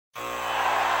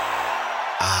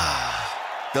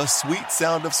The sweet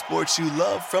sound of sports you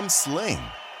love from Sling.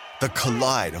 The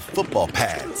collide of football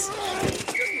pads.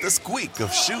 The squeak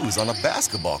of shoes on a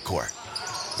basketball court.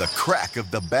 The crack of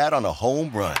the bat on a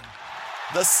home run.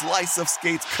 The slice of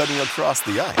skates cutting across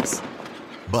the ice.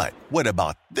 But what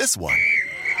about this one?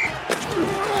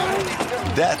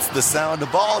 That's the sound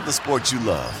of all the sports you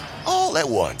love, all at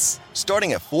once.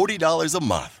 Starting at $40 a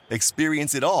month.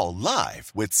 Experience it all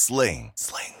live with Sling.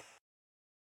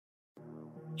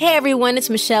 Hey everyone, it's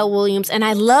Michelle Williams, and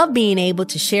I love being able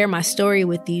to share my story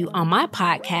with you on my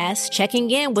podcast, Checking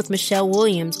In with Michelle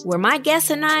Williams, where my guests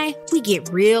and I, we get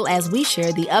real as we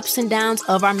share the ups and downs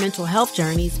of our mental health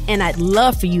journeys, and I'd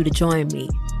love for you to join me.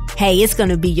 Hey, it's going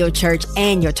to be your church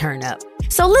and your turn up.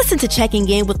 So listen to Checking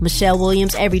In with Michelle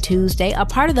Williams every Tuesday, a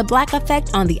part of the Black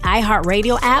Effect on the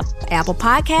iHeartRadio app, Apple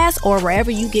Podcasts, or wherever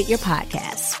you get your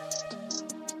podcasts.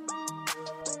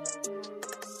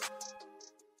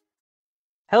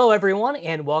 Hello, everyone,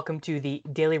 and welcome to the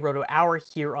Daily Roto Hour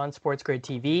here on Sports Grid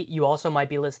TV. You also might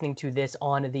be listening to this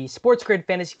on the Sports Grid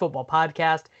Fantasy Football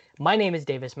Podcast. My name is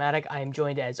Davis Mattek. I am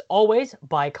joined, as always,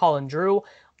 by Colin Drew.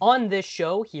 On this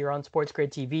show here on Sports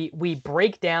Grid TV, we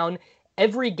break down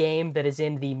every game that is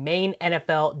in the main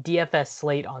NFL DFS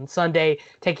slate on Sunday,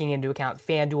 taking into account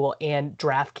FanDuel and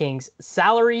DraftKings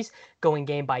salaries, going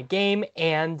game by game.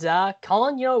 And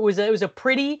Colin, it was a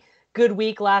pretty good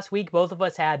week last week. Both of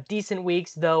us had decent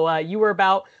weeks, though you were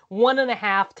about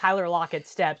 1.5 Tyler Lockett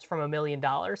steps from $1 million,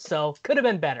 so could have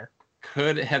been better.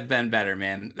 Could have been better,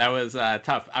 man. That was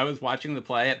tough. I was watching the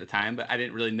play at the time, but I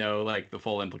didn't really know the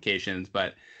full implications.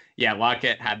 But yeah,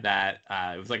 Lockett had that.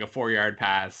 It was like a 4-yard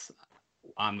pass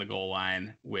on the goal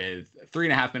line with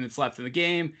 3.5 minutes left in the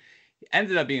game.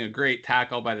 Ended up being a great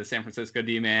tackle by the San Francisco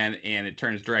D-man, and it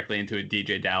turns directly into a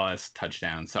DJ Dallas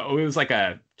touchdown. So it was like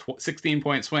a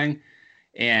 16-point swing,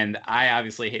 and I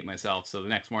obviously hate myself. So the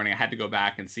next morning I had to go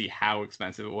back and see how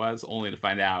expensive it was, only to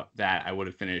find out that I would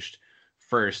have finished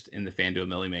first in the FanDuel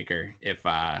Millie Maker if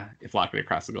Lockett had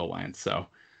crossed the goal line. So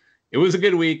it was a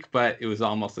good week, but it was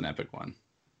almost an epic one.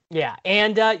 Yeah,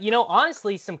 and,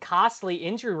 honestly, some costly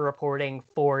injury reporting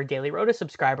for Daily Roto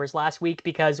subscribers last week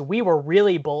because we were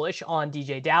really bullish on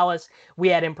DJ Dallas. We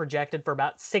had him projected for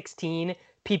about 16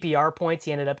 PPR points.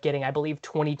 He ended up getting, I believe,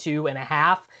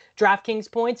 22.5 DraftKings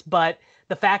points, but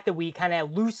the fact that we kind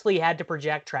of loosely had to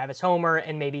project Travis Homer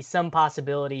and maybe some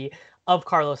possibility of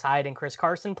Carlos Hyde and Chris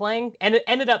Carson playing, and it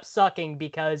ended up sucking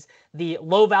because the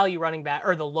low value running back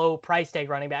or the low price tag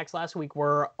running backs last week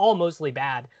were all mostly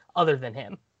bad other than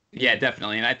him. Yeah,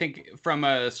 definitely. And I think from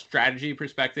a strategy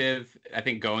perspective, I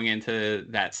think going into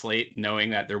that slate, knowing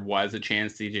that there was a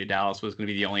chance DJ Dallas was going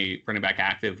to be the only running back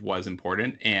active was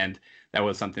important. And that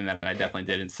was something that I definitely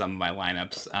did in some of my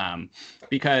lineups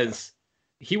because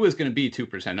he was going to be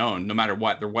 2% owned no matter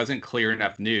what. There wasn't clear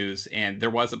enough news, and there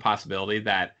was a possibility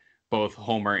that both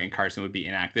Homer and Carson would be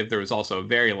inactive. There was also a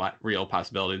very real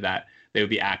possibility that they would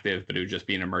be active, but it would just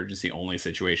be an emergency only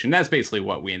situation. That's basically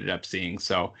what we ended up seeing.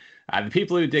 So the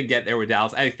people who did get there were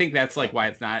Dallas. I think that's why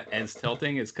it's not as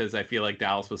tilting, is because I feel like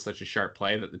Dallas was such a sharp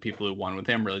play that the people who won with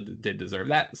him really did deserve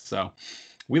that. So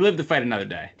we live to fight another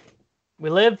day. We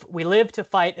live to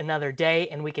fight another day,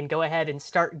 and we can go ahead and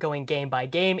start going game by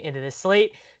game into this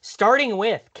slate, starting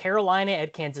with Carolina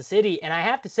at Kansas City. And I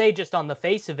have to say, just on the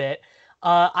face of it,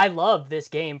 I love this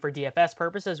game for DFS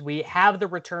purposes. We have the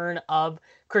return of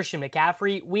Christian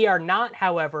McCaffrey. We are not,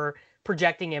 however,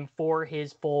 projecting him for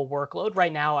his full workload.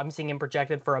 Right now, I'm seeing him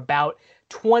projected for about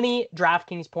 20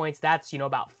 DraftKings points. That's,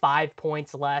 about 5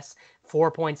 points less,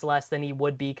 4 points less than he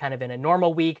would be kind of in a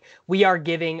normal week. We are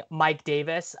giving Mike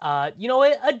Davis, a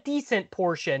decent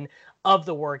portion of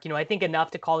the work. I think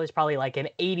enough to call this probably like an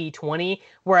 80-20,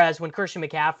 whereas when Christian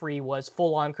McCaffrey was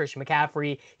full-on Christian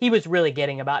McCaffrey, he was really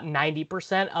getting about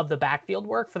 90% of the backfield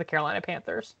work for the Carolina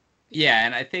Panthers. Yeah,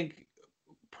 and I think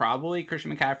probably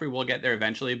Christian McCaffrey will get there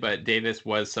eventually, but Davis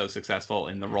was so successful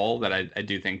in the role that I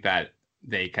do think that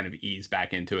they kind of ease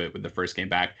back into it with the first game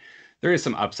back. There is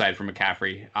some upside for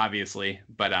McCaffrey, obviously,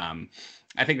 but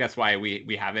I think that's why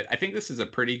we have it. I think this is a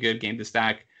pretty good game to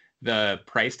stack. The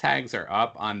price tags are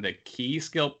up on the key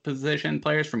skill position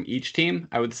players from each team.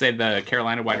 I would say the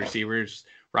Carolina wide receivers,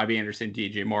 Robbie Anderson,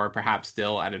 DJ Moore, perhaps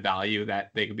still at a value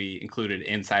that they could be included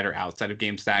inside or outside of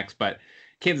game stacks. But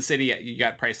Kansas City, you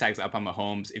got price tags up on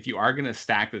Mahomes. If you are going to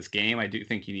stack this game, I do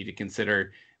think you need to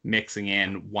consider mixing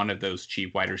in one of those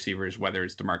cheap wide receivers, whether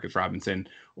it's Demarcus Robinson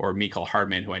or Mecole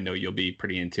Hardman, who I know you'll be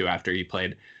pretty into after he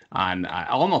played on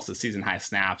almost a season high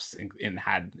snaps and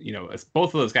had,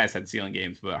 both of those guys had ceiling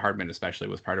games, but Hardman especially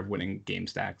was part of winning game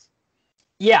stacks.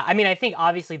 Yeah, I mean, I think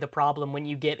obviously the problem when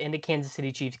you get into Kansas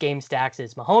City Chiefs game stacks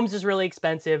is Mahomes is really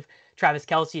expensive, Travis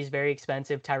Kelce is very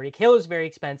expensive, Tyreek Hill is very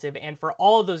expensive, and for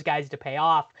all of those guys to pay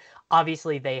off,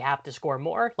 obviously they have to score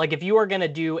more. Like if you are going to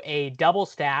do a double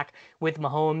stack with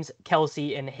Mahomes,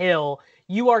 Kelce, and Hill,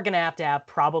 you are going to have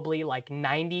probably like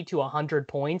 90 to 100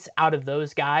 points out of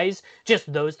those guys,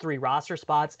 just those three roster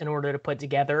spots in order to put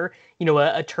together,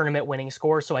 a tournament winning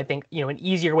score. So I think, an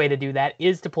easier way to do that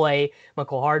is to play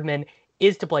McCole Hardman,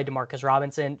 is to play Demarcus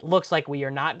Robinson. Looks like we are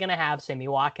not going to have Sammy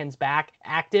Watkins back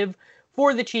active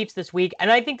for the Chiefs this week.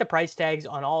 And I think the price tags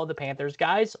on all of the Panthers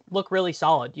guys look really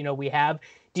solid. We have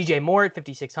DJ Moore at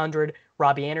 5,600,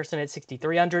 Robbie Anderson at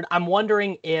 6,300. I'm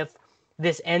wondering if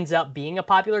this ends up being a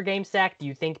popular game stack. Do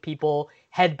you think people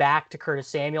head back to Curtis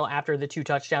Samuel after the 2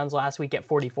 touchdowns last week at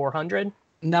 4,400?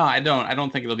 No, I don't. I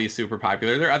don't think it'll be super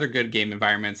popular. There are other good game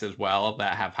environments as well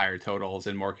that have higher totals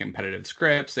and more competitive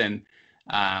scripts. And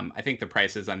I think the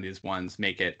prices on these ones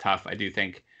make it tough. I do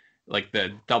think like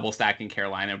the double stacking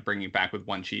Carolina, bringing it back with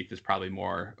one Chief is probably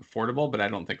more affordable, but I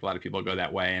don't think a lot of people go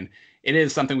that way. And it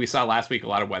is something we saw last week, a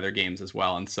lot of weather games as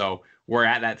well. And so we're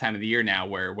at that time of the year now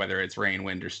where whether it's rain,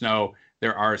 wind, or snow,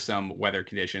 there are some weather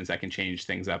conditions that can change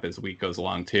things up as the week goes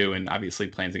along too. And obviously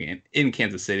playing in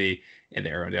Kansas City at the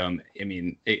Aerodome, I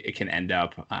mean, it can end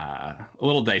up a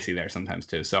little dicey there sometimes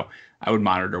too. So I would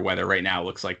monitor weather. Right now. It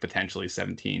looks like potentially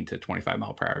 17 to 25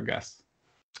 mile per hour gusts.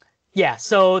 Yeah,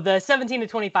 so the 17 to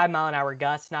 25 mile an hour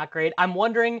gusts, not great. I'm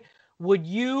wondering, would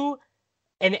you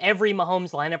in every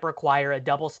Mahomes lineup require a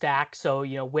double stack? So,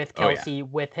 with Kelce,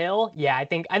 with Hill? Yeah, I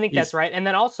think that's right. And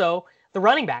then also the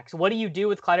running backs. What do you do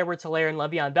with Clyde Edwards-Helaire and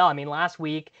Le'Veon Bell? I mean, last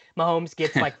week, Mahomes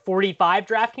gets like 45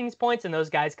 DraftKings points, and those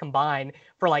guys combine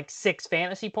for like 6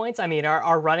 fantasy points. I mean,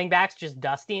 are running backs just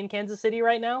dusty in Kansas City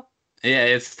right now? Yeah,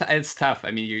 it's tough.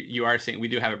 I mean, you are seeing, we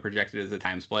do have it projected as a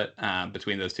time split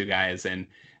between those two guys, and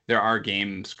there are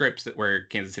game scripts where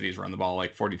Kansas City's run the ball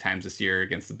like 40 times this year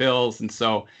against the Bills, and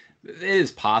so it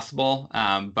is possible.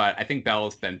 But I think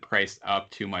Bell's been priced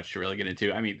up too much to really get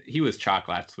into. I mean, he was chalk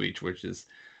last week, which is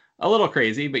a little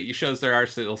crazy, but it shows there are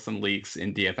still some leaks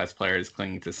in DFS players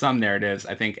clinging to some narratives.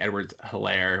 I think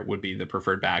Edwards-Helaire would be the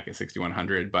preferred back at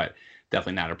 6,100, but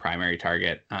definitely not a primary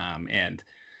target. And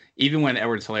even when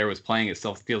Edwards-Helaire was playing, it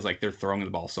still feels like they're throwing the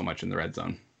ball so much in the red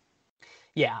zone.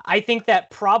 Yeah, I think that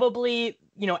probably,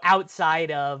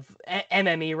 outside of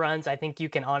MME runs, I think you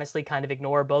can honestly kind of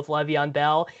ignore both Le'Veon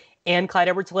Bell and Clyde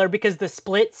Edwards-Helaire because the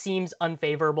split seems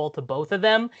unfavorable to both of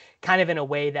them, kind of in a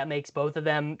way that makes both of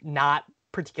them not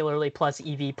particularly plus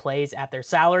EV plays at their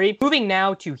salary. Moving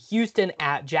now to Houston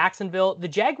at Jacksonville. The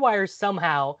Jaguars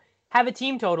somehow have a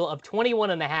team total of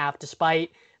 21.5,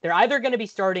 despite they're either going to be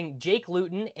starting Jake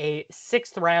Luton, a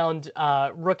 6th round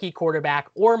rookie quarterback,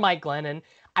 or Mike Glennon.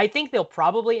 I think they'll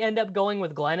probably end up going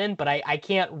with Glennon, but I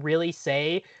can't really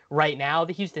say right now.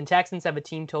 The Houston Texans have a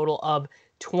team total of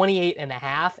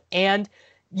 28.5. And,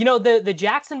 the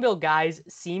Jacksonville guys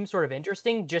seem sort of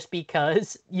interesting just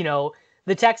because,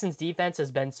 the Texans defense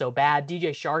has been so bad. DJ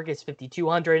Chark is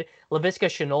 5,200. Laviska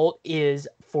Shenault is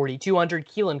 4,200.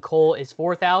 Keelan Cole is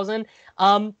 4,000.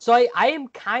 So I am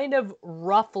kind of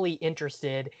roughly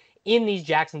interested in these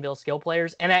Jacksonville skill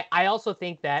players. And I also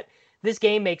think that this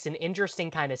game makes an interesting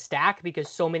kind of stack because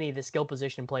so many of the skill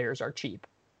position players are cheap.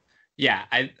 Yeah,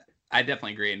 I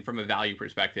definitely agree. And from a value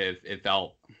perspective, it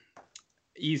felt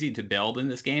easy to build in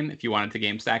this game. If you wanted to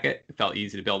game stack it, it felt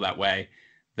easy to build that way.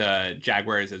 The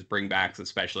Jaguars as bringbacks,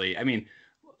 especially. I mean,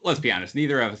 let's be honest,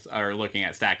 neither of us are looking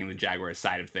at stacking the Jaguars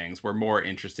side of things. We're more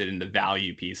interested in the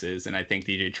value pieces. And I think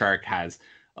DJ Chark has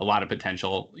a lot of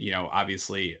potential,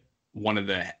 obviously one of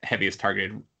the heaviest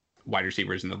targeted wide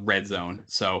receivers in the red zone.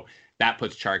 So that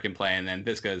puts Chark in play. And then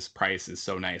Visca's price is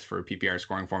so nice for a PPR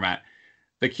scoring format.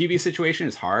 The QB situation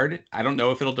is hard. I don't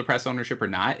know if it'll depress ownership or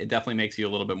not. It definitely makes you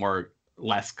a little bit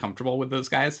less comfortable with those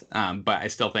guys. But I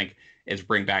still think as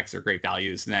bringbacks are great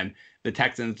values. And then the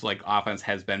Texans offense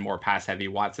has been more pass heavy.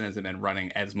 Watson hasn't been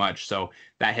running as much. So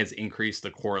that has increased the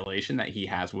correlation that he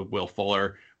has with Will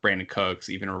Fuller, Brandon Cooks,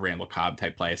 even a Randall Cobb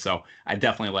type play. So I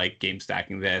definitely like game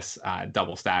stacking this,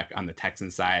 double stack on the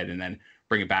Texans side, and then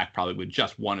bring it back probably with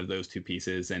just one of those two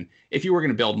pieces. And if you were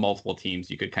going to build multiple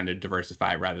teams, you could kind of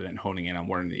diversify rather than honing in on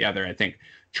one or the other. I think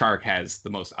Chark has the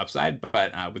most upside,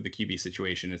 but with the QB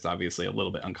situation, it's obviously a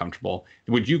little bit uncomfortable.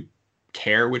 Would you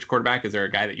care which quarterback? Is there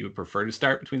a guy that you would prefer to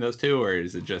start between those two, or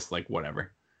is it just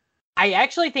whatever? I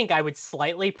actually think I would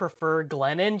slightly prefer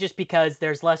Glennon just because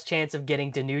there's less chance of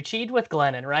getting DiNucci'd with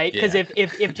Glennon, right? Because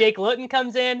if Jake Luton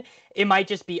comes in, it might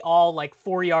just be all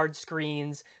 4-yard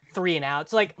screens, 3 and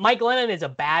outs. So Mike Glennon is a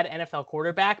bad NFL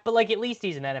quarterback, but at least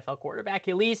he's an NFL quarterback.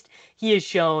 At least he has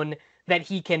shown that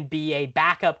he can be a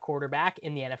backup quarterback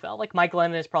in the NFL. Like Mike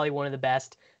Glennon is probably one of the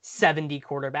best 70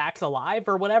 quarterbacks alive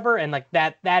or whatever. And like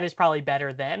that is probably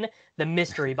better than the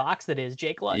mystery box that is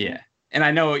Jake Luton. Yeah. And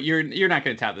I know you're not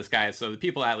going to tout this guy, so the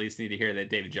people at least need to hear that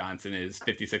David Johnson is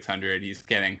 5,600. He's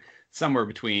getting somewhere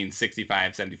between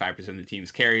 65-75% of the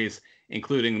team's carries,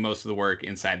 including most of the work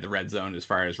inside the red zone as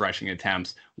far as rushing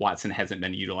attempts. Watson hasn't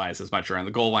been utilized as much around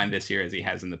the goal line this year as he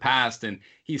has in the past, and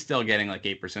he's still getting like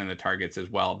 8% of the targets as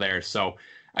well there. So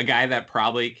a guy that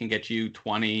probably can get you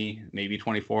 20, maybe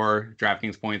 24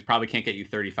 DraftKings points, probably can't get you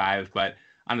 35, but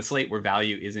on a slate where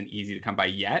value isn't easy to come by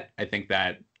yet, I think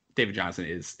that David Johnson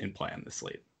is in play on this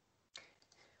slate.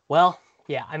 Well,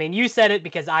 yeah, I mean, you said it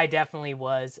because I definitely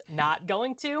was not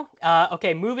going to.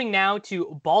 Okay, moving now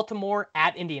to Baltimore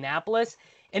at Indianapolis.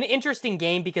 An interesting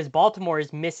game because Baltimore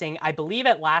is missing, I believe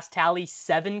at last tally,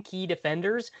 7 key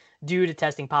defenders due to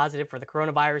testing positive for the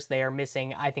coronavirus. They are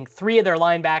missing, I think, 3 of their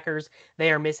linebackers.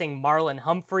 They are missing Marlon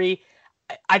Humphrey.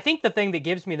 I think the thing that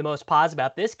gives me the most pause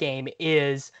about this game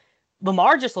is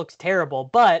Lamar just looks terrible,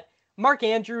 but Mark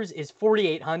Andrews is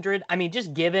 4,800. I mean,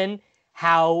 just given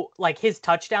how like his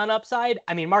touchdown upside,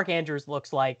 I mean, Mark Andrews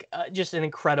looks like just an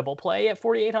incredible play at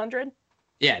 4,800.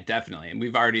 Yeah, definitely. And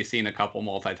we've already seen a couple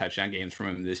multi-touchdown games from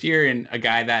him this year, and a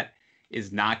guy that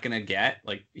is not going to get,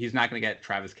 like, he's not going to get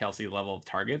Travis Kelce level of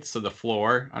targets. So the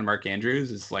floor on Mark Andrews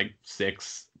is like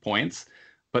 6 points,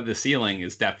 but the ceiling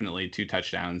is definitely 2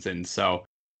 touchdowns. And so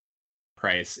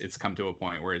price, it's come to a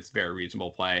point where it's very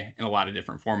reasonable play in a lot of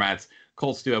different formats.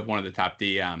 Colts do have one of the top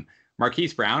D.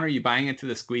 Marquise Brown, are you buying into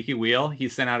the squeaky wheel? He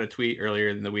sent out a tweet earlier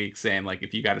in the week saying, like,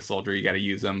 if you got a soldier, you got to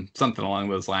use them, something along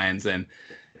those lines. And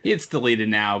it's deleted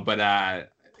now, but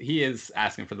he is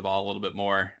asking for the ball a little bit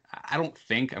more. I don't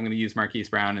think I'm going to use Marquise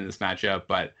Brown in this matchup,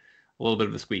 but a little bit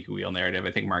of a squeaky wheel narrative.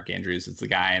 I think Mark Andrews is the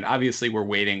guy. And obviously we're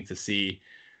waiting to see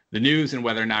the news and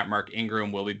whether or not Mark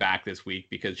Ingram will be back this week,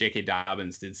 because J.K.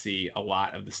 Dobbins did see a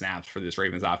lot of the snaps for this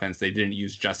Ravens offense. They didn't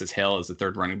use Justice Hill as the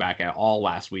third running back at all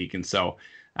last week. And so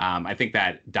I think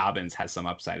that Dobbins has some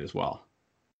upside as well.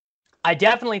 I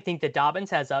definitely think that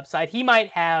Dobbins has upside. He might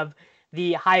have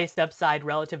the highest upside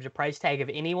relative to price tag of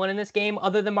anyone in this game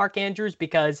other than Mark Andrews,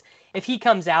 because if he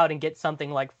comes out and gets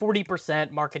something like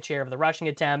 40% market share of the rushing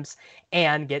attempts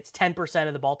and gets 10%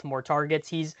 of the Baltimore targets,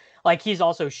 he's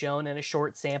also shown in a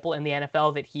short sample in the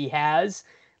NFL that he has,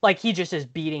 like, he just is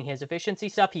beating his efficiency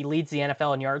stuff. He leads the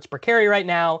NFL in yards per carry right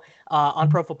now. On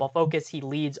Pro Football Focus, he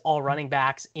leads all running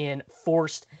backs in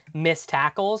forced missed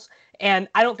tackles. And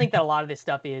I don't think that a lot of this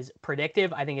stuff is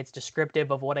predictive. I think it's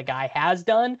descriptive of what a guy has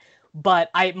done.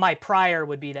 But my prior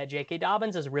would be that J.K.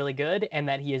 Dobbins is really good and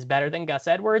that he is better than Gus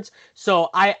Edwards. So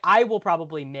I will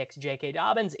probably mix J.K.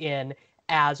 Dobbins in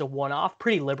as a one-off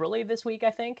pretty liberally this week,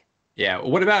 I think. Yeah.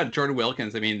 What about Jordan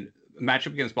Wilkins? I mean,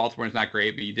 matchup against Baltimore is not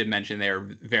great, but you did mention they are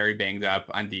very banged up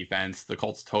on defense. The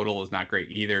Colts total is not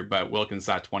great either, but Wilkins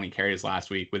saw 20 carries last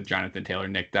week with Jonathan Taylor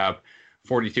nicked up.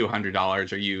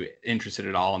 $4,200. Are you interested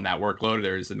at all in that workload,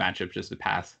 or is the matchup just a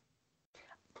pass?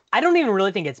 I don't even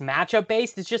really think it's matchup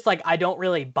based. It's just like I don't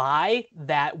really buy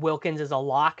that Wilkins is a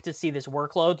lock to see this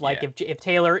workload. Like if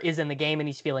Taylor is in the game and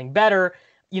he's feeling better,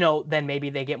 then maybe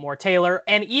they get more Taylor.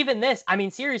 And even this, I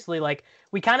mean, seriously, like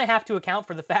we kind of have to account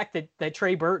for the fact that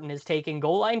Trey Burton is taking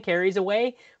goal line carries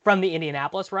away from the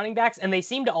Indianapolis running backs. And they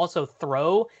seem to also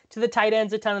throw to the tight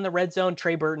ends a ton in the red zone.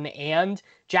 Trey Burton and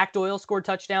Jack Doyle scored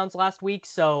touchdowns last week.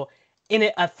 So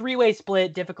in a 3-way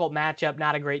split, difficult matchup,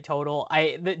 not a great total.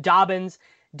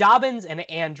 Dobbins and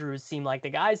Andrews seem like the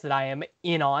guys that I am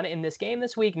in on in this game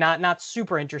this week. Not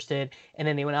super interested in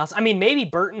anyone else. I mean, maybe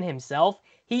Burton himself.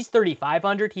 He's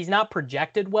 3,500. He's not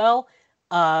projected well,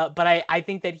 but I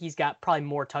think that he's got probably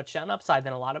more touchdown upside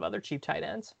than a lot of other cheap tight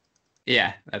ends.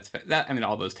 Yeah, that's fair. I mean,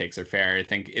 all those takes are fair. I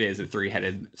think it is a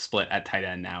 3-headed split at tight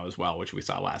end now as well, which we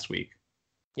saw last week.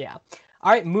 Yeah.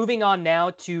 All right, moving on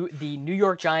now to the New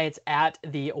York Giants at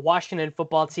the Washington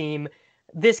football team.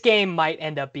 This game might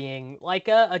end up being like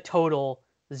a total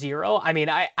 0. I mean,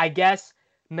 I guess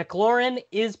McLaurin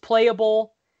is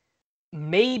playable.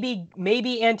 Maybe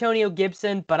Antonio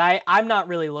Gibson, but I'm not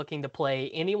really looking to play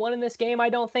anyone in this game, I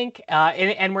don't think.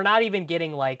 And we're not even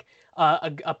getting like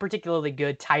a particularly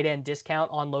good tight end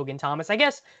discount on Logan Thomas. I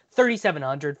guess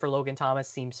 3,700 for Logan Thomas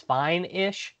seems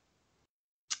fine-ish.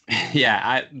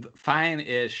 Yeah,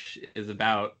 fine-ish is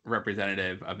about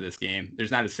representative of this game.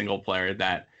 There's not a single player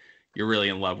that you're really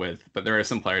in love with, but there are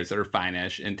some players that are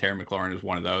fine-ish, and Terry McLaurin is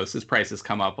one of those. His price has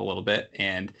come up a little bit,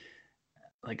 and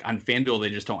like on FanDuel, they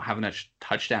just don't have enough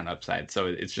touchdown upside, so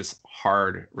it's just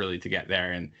hard really to get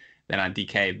there. And then on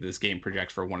DK, this game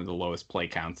projects for one of the lowest play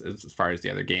counts as far as the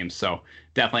other games, so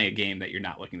definitely a game that you're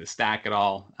not looking to stack at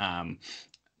all.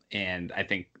 And I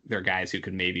think they're guys who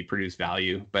could maybe produce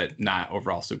value, but not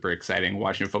overall super exciting.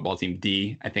 Washington football team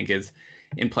D, I think, is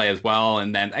in play as well.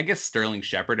 And then I guess Sterling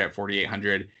Shepard at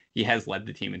 4,800. He has led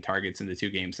the team in targets in the 2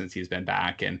 games since he's been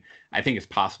back. And I think it's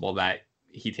possible that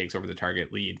he takes over the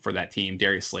target lead for that team.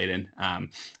 Darius Slayton,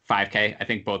 5K. I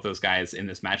think both those guys in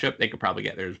this matchup, they could probably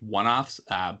get theirs one-offs,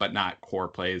 but not core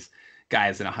plays.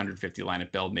 Guys in 150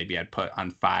 lineup build, maybe I'd put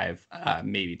on 5,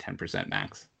 maybe 10%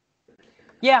 max.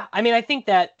 Yeah, I mean, I think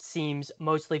that seems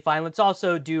mostly fine. Let's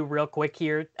also do real quick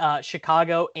here,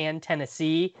 Chicago and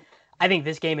Tennessee. I think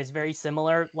this game is very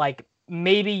similar. Like,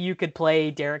 maybe you could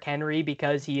play Derrick Henry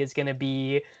because he is going to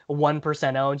be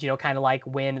 1% owned, kind of like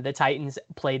when the Titans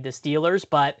played the Steelers.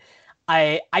 But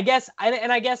I guess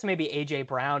maybe AJ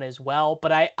Brown as well,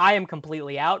 but I am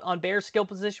completely out on Bears skill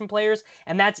position players,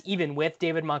 and that's even with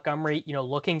David Montgomery,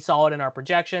 looking solid in our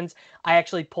projections. I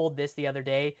actually pulled this the other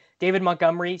day. David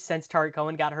Montgomery, since Tariq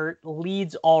Cohen got hurt,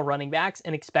 leads all running backs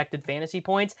in expected fantasy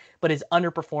points, but has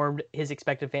underperformed his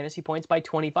expected fantasy points by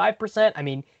 25%. I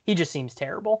mean, he just seems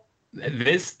terrible.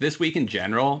 This week in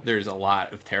general, there's a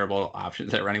lot of terrible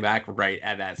options at running back right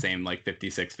at that same like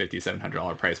 $5,600,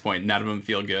 $5,700 price point. None of them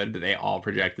feel good, but they all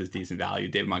project as decent value.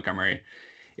 David Montgomery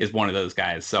is one of those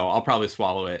guys. So I'll probably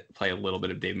swallow it, play a little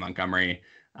bit of David Montgomery.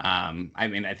 I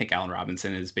mean, I think Allen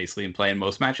Robinson is basically in play in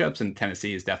most matchups, and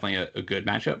Tennessee is definitely a good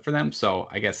matchup for them. So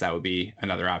I guess that would be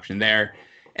another option there.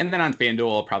 And then on FanDuel,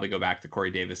 I'll probably go back to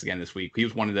Corey Davis again this week. He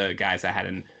was one of the guys I had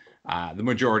in the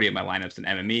majority of my lineups in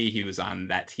MME. He was on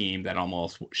that team that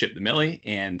almost shipped the Millie,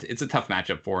 and it's a tough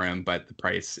matchup for him, but the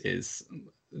price it's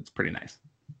pretty nice.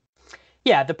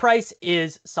 Yeah, the price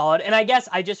is solid. And I guess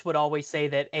I just would always say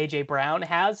that AJ Brown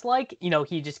has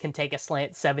he just can take a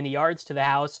slant 70 yards to the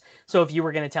house. So if you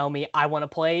were going to tell me I want to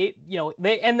play,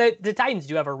 the Titans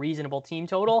do have a reasonable team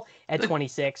total at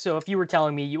 26. So if you were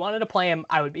telling me you wanted to play him,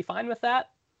 I would be fine with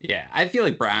that. Yeah, I feel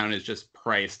like Brown is just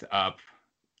priced up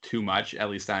too much, at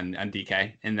least on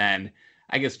DK. And then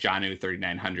I guess Jonnu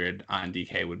 3,900 on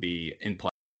DK would be in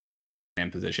play in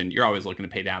position. You're always looking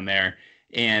to pay down there.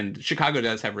 And Chicago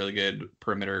does have really good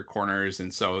perimeter corners,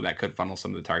 and so that could funnel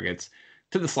some of the targets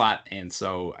to the slot. And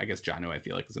so I guess Jonnu, I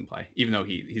feel like, is in play, even though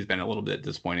he's been a little bit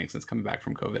disappointing since coming back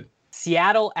from COVID.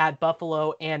 Seattle at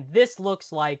Buffalo, and this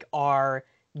looks like our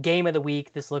game of the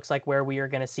week. This looks like where we are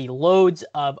going to see loads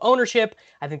of ownership.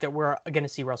 I think that we're going to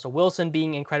see Russell Wilson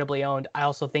being incredibly owned. I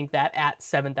also think that at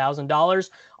 $7,000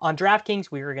 on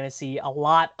DraftKings, we are going to see a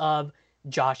lot of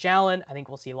Josh Allen. I think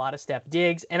we'll see a lot of Steph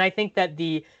Diggs. And I think that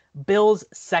the Bills'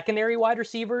 secondary wide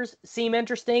receivers seem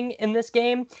interesting in this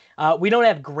game. We don't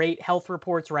have great health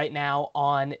reports right now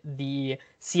on the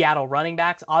Seattle running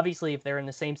backs. Obviously, if they're in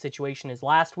the same situation as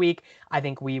last week, I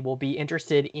think we will be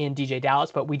interested in DJ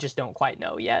Dallas, but we just don't quite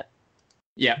know yet.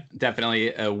 Yeah,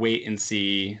 definitely a wait and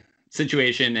see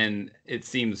situation. And it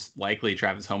seems likely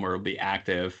Travis Homer will be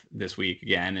active this week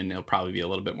again, and he'll probably be a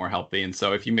little bit more healthy. And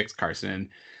so if you mix Carson in,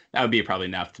 that would be probably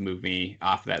enough to move me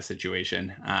off of that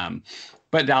situation.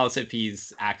 But Dallas, if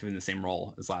he's active in the same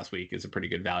role as last week, is a pretty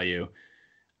good value.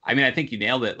 I mean, I think you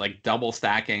nailed it. Like, double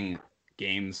stacking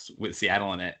games with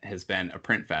Seattle in it has been a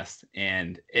print fest,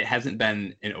 and it hasn't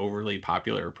been an overly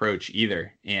popular approach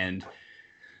either. And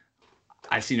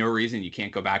I see no reason you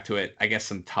can't go back to it. I guess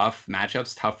some tough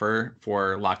matchups, tougher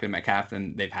for Lockett and Metcalf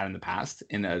than they've had in the past,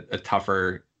 in a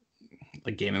tougher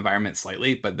game environment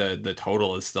slightly, but the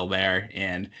total is still there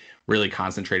and really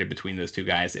concentrated between those two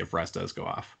guys if Russ does go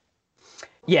off.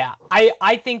 Yeah,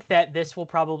 I think that this will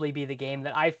probably be the game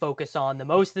that I focus on the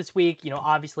most this week.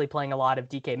 Obviously playing a lot of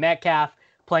DK Metcalf,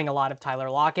 playing a lot of Tyler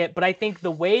Lockett, but I think the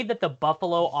way that the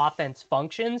Buffalo offense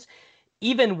functions,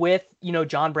 even with,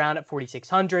 John Brown at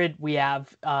 4,600, we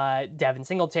have Devin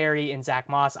Singletary and Zach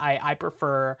Moss. I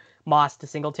prefer Moss to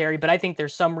Singletary, but I think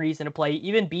there's some reason to play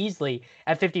even Beasley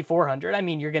at 5,400. I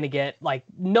mean, you're going to get,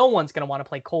 no one's going to want to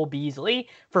play Cole Beasley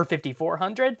for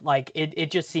 5,400.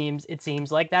 It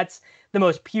seems like that's the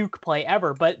most puke play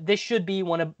ever, but this should be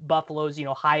one of Buffalo's,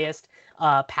 highest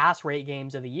pass rate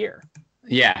games of the year.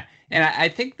 Yeah. And I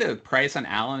think the price on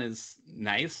Allen is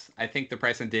nice. I think the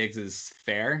price on Diggs is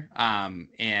fair.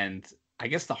 And I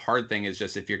guess the hard thing is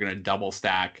just if you're going to double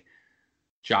stack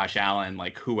Josh Allen,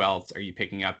 who else are you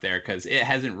picking up there? Because it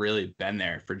hasn't really been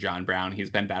there for John Brown. He's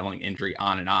been battling injury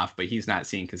on and off, but he's not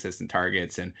seeing consistent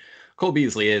targets. And Cole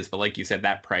Beasley is, but like you said,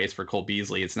 that price for Cole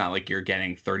Beasley, it's not like you're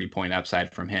getting 30-point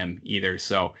upside from him either.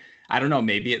 So I don't know,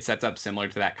 maybe it sets up similar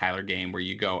to that Kyler game where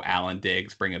you go Allen,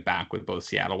 Diggs, bring it back with both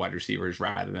Seattle wide receivers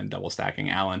rather than double stacking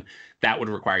Allen. That would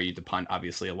require you to punt,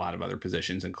 obviously, a lot of other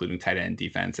positions, including tight end,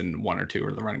 defense, and one or two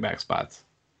of the running back spots.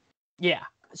 Yeah.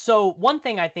 So one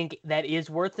thing I think that is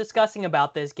worth discussing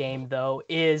about this game, though,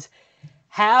 is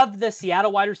have the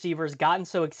Seattle wide receivers gotten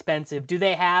so expensive? Do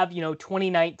they have,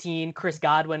 2019 Chris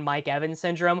Godwin, Mike Evans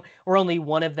syndrome, where only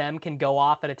one of them can go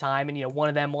off at a time, and one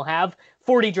of them will have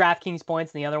 40 DraftKings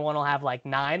points and the other one will have like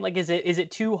 9? Like, is it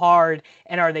too hard,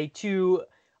 and are they too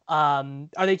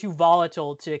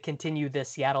volatile to continue this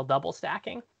Seattle double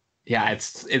stacking? Yeah,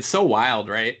 it's so wild,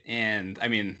 right? And I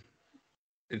mean,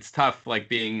 it's tough, like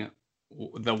being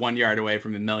the 1 yard away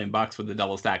from $1 million with the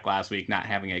double stack last week, not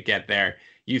having it get there.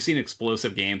 You've seen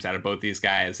explosive games out of both these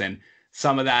guys, and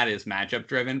some of that is matchup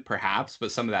driven, perhaps,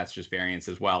 but some of that's just variance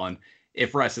as well. And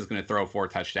if Russ is going to throw 4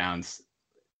 touchdowns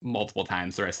multiple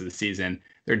times the rest of the season,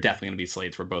 there are definitely going to be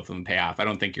slates where both of them pay off. I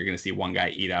don't think you're going to see one guy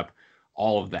eat up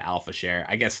all of the alpha share.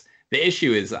 I guess the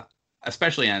issue is,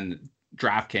 especially on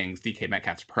DraftKings, DK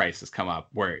Metcalf's price has come up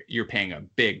where you're paying a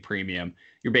big premium.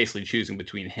 You're basically choosing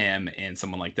between him and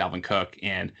someone like Dalvin Cook.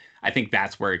 And I think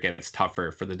that's where it gets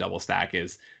tougher for the double stack,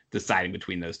 is deciding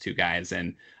between those two guys.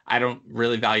 And I don't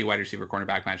really value wide receiver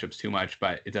cornerback matchups too much,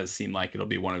 but it does seem like it'll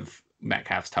be one of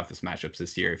Metcalf's toughest matchups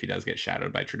this year if he does get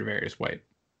shadowed by Tre'Davious White.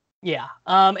 Yeah.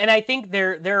 And I think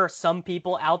there are some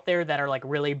people out there that are like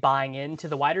really buying into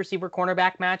the wide receiver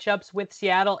cornerback matchups with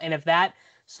Seattle. And if that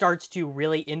starts to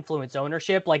really influence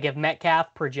ownership, like if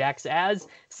Metcalf projects as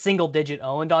single digit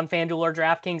owned on FanDuel or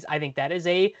DraftKings, I think that is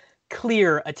a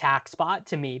clear attack spot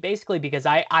to me, basically, because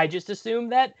I just assume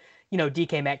that,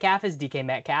 DK Metcalf is DK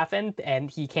Metcalf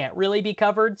and he can't really be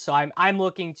covered. So I'm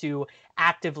looking to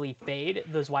actively fade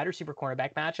those wide receiver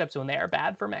cornerback matchups when they are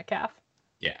bad for Metcalf.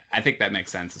 Yeah, I think that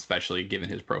makes sense, especially given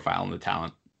his profile and the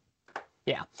talent.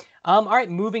 Yeah. All right,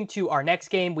 moving to our next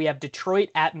game, we have Detroit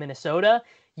at Minnesota.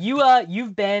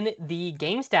 You've been the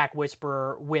game stack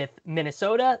whisperer with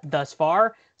Minnesota thus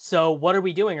far. So what are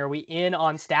we doing? Are we in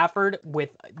on Stafford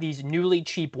with these newly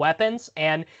cheap weapons?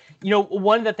 And,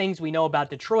 one of the things we know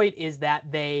about Detroit is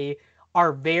that they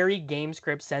are very game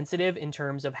script sensitive in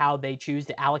terms of how they choose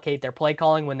to allocate their play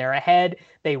calling. When they're ahead,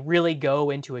 they really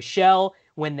go into a shell.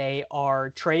 When they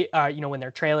are when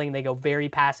they're trailing, they go very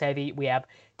pass heavy. We have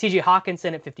TJ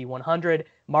Hawkinson at 5,100,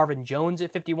 Marvin Jones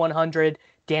at 5,100,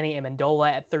 Danny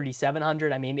Amendola at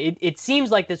 3,700. I mean, it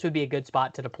seems like this would be a good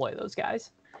spot to deploy those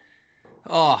guys.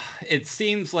 Oh, it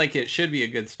seems like it should be a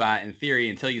good spot in theory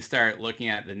until you start looking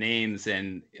at the names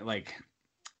and like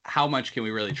how much can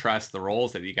we really trust the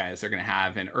roles that you guys are going to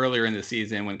have. And earlier in the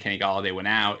season when Kenny Golladay went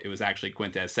out, it was actually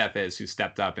Quintez Cephas who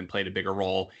stepped up and played a bigger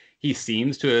role. He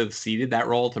seems to have ceded that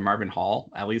role to Marvin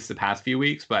Hall, at least the past few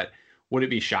weeks, but would it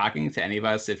be shocking to any of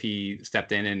us if he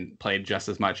stepped in and played just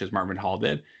as much as Marvin Hall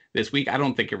did this week? I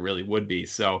don't think it really would be.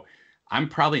 So I'm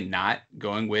probably not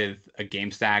going with a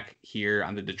game stack here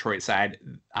on the Detroit side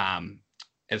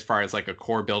as far as like a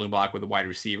core building block with the wide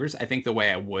receivers. I think the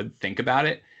way I would think about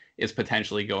it is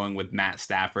potentially going with Matt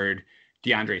Stafford,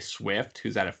 DeAndre Swift,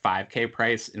 who's at a 5K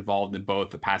price, involved in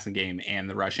both the passing game and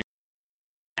the rushing,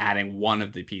 adding one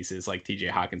of the pieces like TJ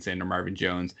Hawkinson or Marvin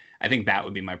Jones. I think that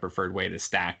would be my preferred way to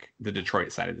stack the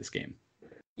Detroit side of this game.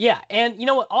 Yeah, and you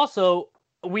know what? Also,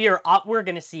 we're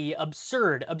going to see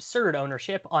absurd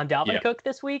ownership on Dalvin Cook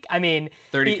this week. I mean,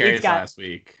 30 carries last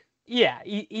week. Yeah,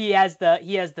 he has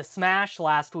the smash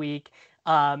last week.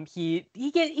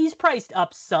 He's priced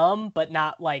up some, but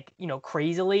not like,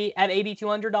 crazily at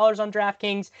 $8,200 on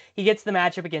DraftKings. He gets the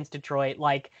matchup against Detroit.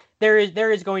 Like there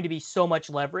is going to be so much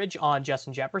leverage on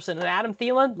Justin Jefferson and Adam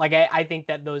Thielen. Like I think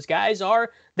that those guys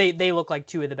they look like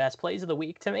two of the best plays of the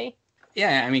week to me.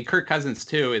 Yeah, I mean Kirk Cousins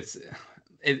too.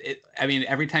 I mean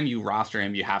every time you roster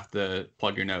him, you have to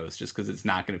plug your nose just because it's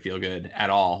not going to feel good at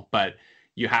all. But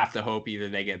you have to hope either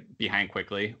they get behind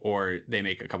quickly or they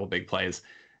make a couple big plays.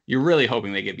 You're really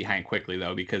hoping they get behind quickly,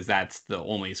 though, because that's the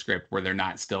only script where they're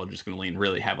not still just going to lean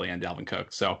really heavily on Dalvin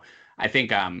Cook. So I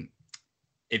think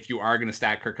if you are going to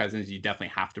stack Kirk Cousins, you definitely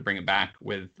have to bring it back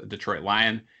with a Detroit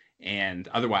Lion. And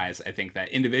otherwise, I think that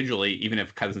individually, even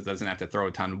if Cousins doesn't have to throw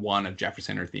a ton, one of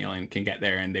Jefferson or Thielen can get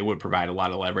there, and they would provide a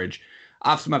lot of leverage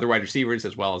off some other wide receivers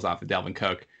as well as off of Dalvin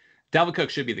Cook. Dalvin Cook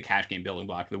should be the cash game building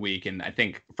block of the week, and I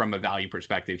think from a value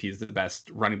perspective, he's the best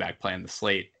running back play on the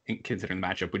slate, considering the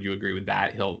matchup. Would you agree with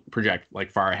that? He'll project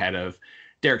like far ahead of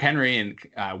Derrick Henry,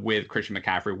 and with Christian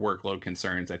McCaffrey workload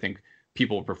concerns, I think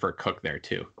people would prefer Cook there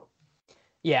too.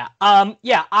 Yeah.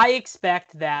 I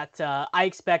expect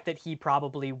that he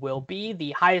probably will be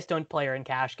the highest owned player in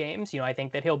cash games. I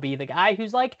think that he'll be the guy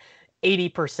who's like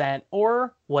 80%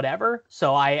 or whatever.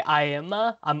 So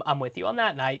I'm with you on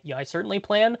that. And I certainly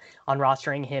plan on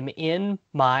rostering him in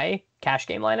my cash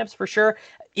game lineups for sure.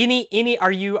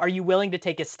 Are you willing to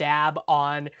take a stab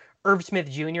on Irv Smith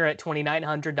Jr. at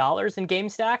 $2,900 in game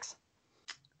stacks?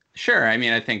 Sure. I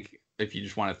mean, I think if you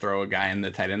just want to throw a guy in the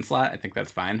tight end slot, I think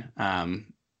that's fine.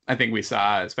 I think we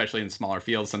saw, especially in smaller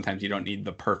fields, sometimes you don't need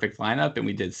the perfect lineup, and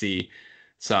we did see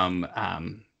some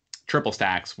triple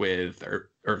stacks with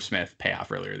Irv Smith pay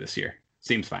off earlier this year.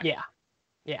 Seems fine. Yeah.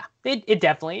 Yeah, it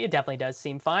definitely does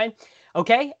seem fine.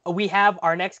 Okay, we have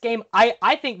our next game.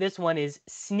 I think this one is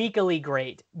sneakily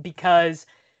great because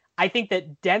I think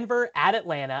that Denver at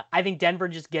Atlanta, I think Denver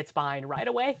just gets behind right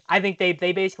away. I think they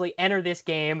basically enter this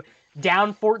game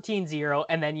down 14-0,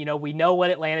 and then we know what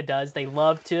Atlanta does. They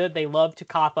love to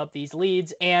cough up these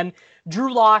leads, and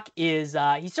Drew Lock is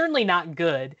he's certainly not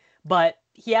good, but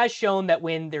he has shown that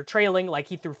when they're trailing, like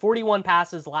he threw 41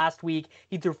 passes last week,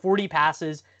 he threw 40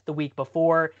 passes the week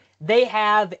before. They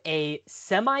have a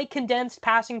semi-condensed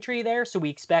passing tree there, so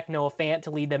we expect Noah Fant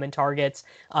to lead them in targets,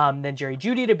 then Jerry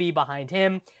Jeudy to be behind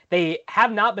him. They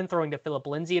have not been throwing to Phillip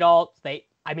Lindsay at all.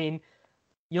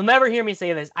 You'll never hear me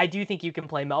say this. I do think you can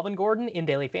play Melvin Gordon in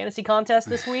daily fantasy contests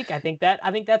this week. I think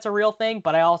that's a real thing,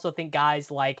 but I also think guys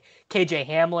like KJ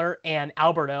Hamler and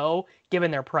Albert O, given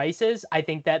their prices, I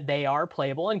think that they are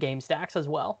playable in game stacks as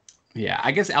well. Yeah,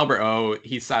 I guess Albert O,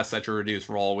 he saw such a reduced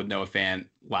role with Noah Fant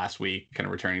last week, kind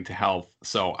of returning to health.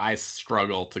 So I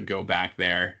struggle to go back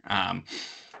there.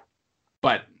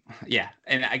 But yeah,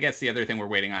 and I guess the other thing we're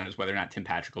waiting on is whether or not Tim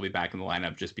Patrick will be back in the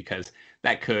lineup, just because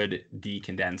that could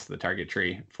decondense the target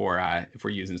tree for if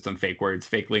we're using some fake words,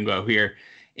 fake lingo here.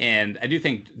 And I do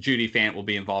think Jeudy Fant will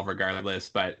be involved regardless,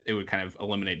 but it would kind of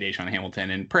eliminate Deshaun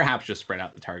Hamilton and perhaps just spread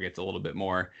out the targets a little bit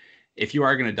more. If you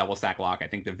are going to double stack Lock, I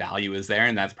think the value is there,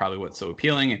 and that's probably what's so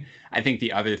appealing. And I think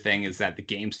the other thing is that the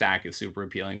game stack is super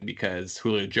appealing because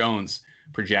Julio Jones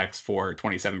projects for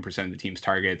 27% of the team's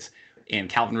targets, and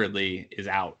Calvin Ridley is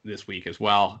out this week as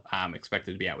well,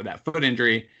 expected to be out with that foot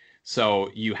injury.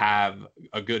 So you have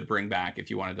a good bring back if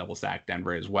you want to double stack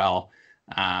Denver as well.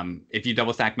 If you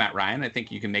double stack Matt Ryan, I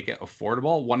think you can make it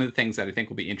affordable. One of the things that I think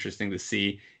will be interesting to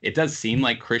see, it does seem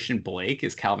like Christian Blake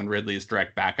is Calvin Ridley's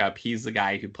direct backup. He's the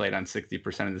guy who played on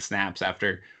 60% of the snaps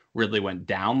after Ridley went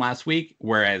down last week,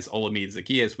 whereas Olamide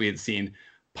Zaccheaus we had seen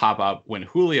pop up when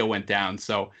Julio went down.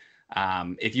 So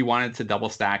if you wanted to double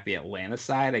stack the Atlanta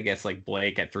side, I guess like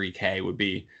Blake at 3K would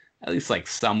be at least like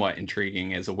somewhat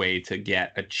intriguing as a way to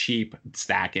get a cheap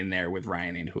stack in there with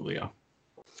Ryan and Julio.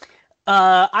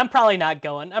 I'm probably not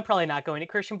going to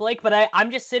Christian Blake, but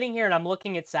I'm just sitting here and I'm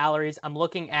looking at salaries. I'm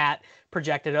looking at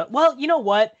projected. Well, you know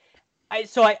what? I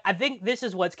think this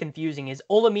is what's confusing is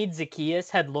Olamide Zaccheaus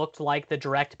had looked like the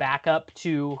direct backup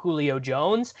to Julio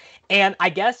Jones. And I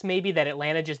guess maybe that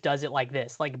Atlanta just does it like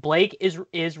this. Like Blake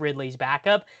is Ridley's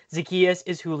backup. Zaccheaus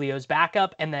is Julio's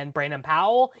backup. And then Brandon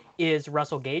Powell is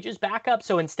Russell Gage's backup.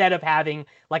 So instead of having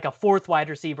like a fourth wide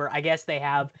receiver, I guess they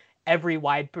have every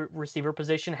wide receiver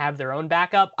position have their own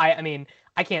backup. I mean,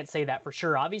 I can't say that for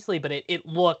sure, obviously, but it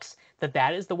looks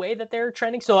that is the way that they're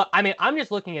trending. So, I mean, I'm just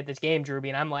looking at this game, Drewby,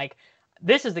 and I'm like,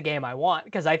 this is the game I want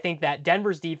because I think that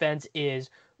Denver's defense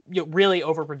is really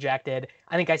overprojected.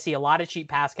 I think I see a lot of cheap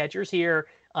pass catchers here,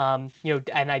 and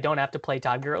I don't have to play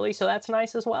Todd Gurley, so that's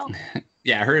nice as well.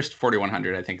 Yeah, Hurst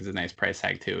 4,100 I think is a nice price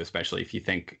tag too, especially if you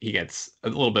think he gets a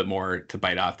little bit more to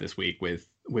bite off this week with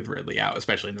Ridley out,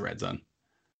 especially in the red zone.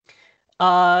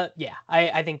 Yeah,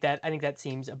 I think that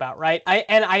seems about right.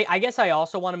 I guess I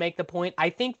also want to make the point.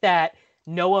 I think that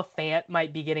Noah Fant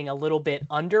might be getting a little bit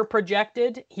under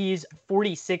projected. He's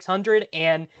 4,600,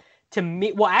 and to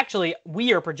me, well, actually,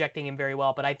 we are projecting him very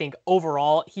well, but I think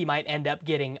overall he might end up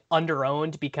getting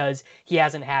under-owned because he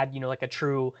hasn't had, like a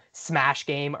true smash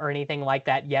game or anything like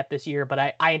that yet this year. But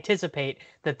I anticipate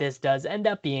that this does end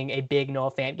up being a big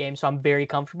Noah Fant game, so I'm very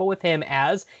comfortable with him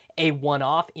as a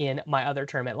one-off in my other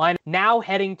tournament line. Now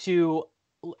heading to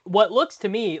what looks to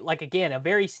me like, again, a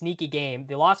very sneaky game,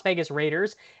 the Las Vegas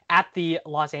Raiders at the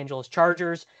Los Angeles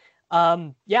Chargers.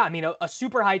 Yeah, I mean, a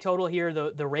super high total here.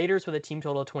 The Raiders with a team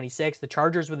total of 26, the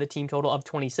Chargers with a team total of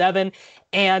 27.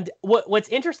 And what's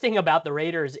interesting about the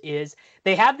Raiders is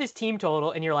they have this team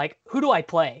total and you're like, who do I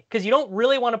play? Because you don't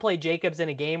really want to play Jacobs in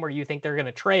a game where you think they're going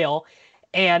to trail.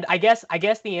 And I guess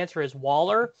the answer is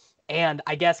Waller. And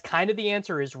I guess kind of the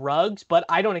answer is Ruggs, but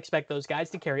I don't expect those guys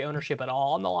to carry ownership at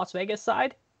all on the Las Vegas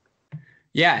side.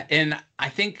 Yeah, and I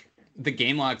think the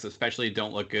game logs especially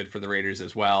don't look good for the Raiders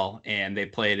as well. And they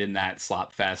played in that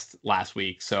slop fest last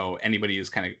week. So anybody who's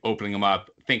kind of opening them up,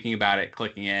 thinking about it,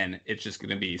 clicking in, it's just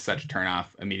going to be such a turnoff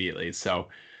immediately. So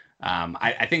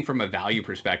I think from a value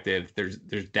perspective, there's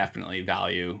definitely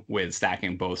value with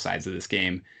stacking both sides of this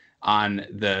game. On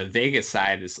the Vegas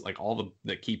side, is like all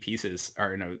the key pieces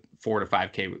are in a 4 to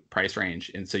 5K price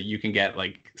range. And so you can get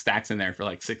like stacks in there for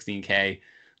like 16K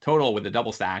total with a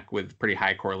double stack with pretty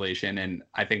high correlation. And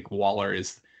I think Waller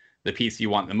is the piece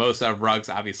you want the most of. Ruggs,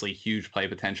 obviously huge play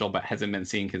potential, but hasn't been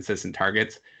seeing consistent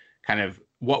targets. kind of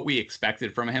what we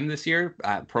expected from him this year.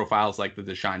 Profiles like the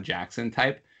Deshaun Jackson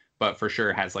type, but for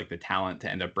sure has like the talent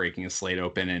to end up breaking a slate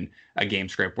open in a game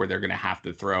script where they're going to have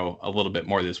to throw a little bit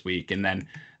more this week. And then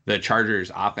the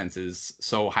Chargers offense is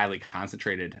so highly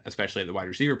concentrated, especially at the wide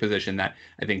receiver position, that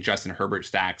I think Justin Herbert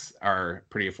stacks are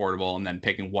pretty affordable. And then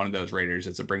picking one of those Raiders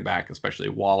as a bring back, especially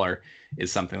Waller,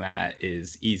 is something that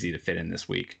is easy to fit in this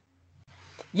week.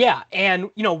 Yeah, and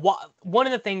one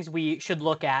of the things we should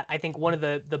look at, I think one of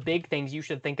the big things you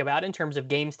should think about in terms of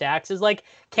game stacks is like,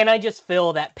 can I just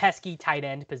fill that pesky tight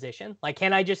end position? Like,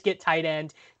 can I just get tight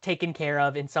end taken care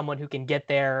of in someone who can get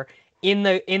there in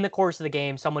the course of the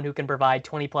game, someone who can provide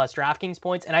 20 plus DraftKings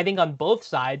points? And I think on both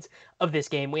sides of this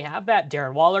game, we have that.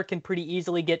 Darren Waller can pretty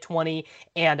easily get 20.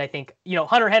 And I think,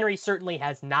 Hunter Henry certainly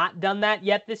has not done that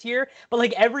yet this year. But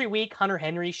like every week, Hunter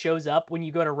Henry shows up when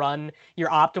you go to run your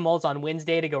optimals on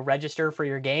Wednesday to go register for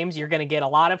your games. You're going to get a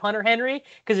lot of Hunter Henry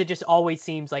because it just always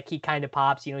seems like he kind of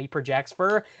pops. He projects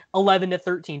for 11 to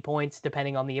 13 points,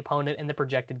 depending on the opponent and the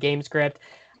projected game script.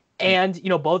 And,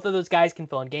 both of those guys can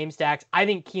fill in game stacks. I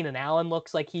think Keenan Allen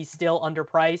looks like he's still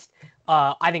underpriced.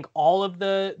 I think all of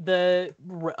the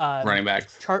running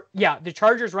backs. The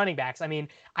Chargers running backs. I mean,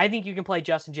 I think you can play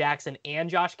Justin Jackson and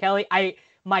Josh Kelly.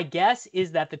 My guess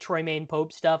is that the Troymaine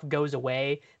Pope stuff goes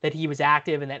away, that he was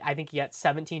active and that I think he got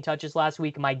 17 touches last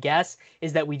week. My guess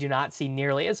is that we do not see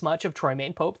nearly as much of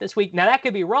Troymaine Pope this week. Now, that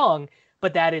could be wrong,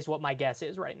 but that is what my guess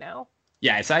is right now.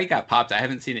 Yeah, I saw he got popped. I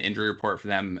haven't seen an injury report for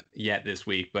them yet this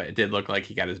week, but it did look like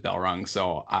he got his bell rung.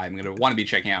 So I'm going to want to be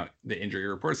checking out the injury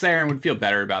reports there and would feel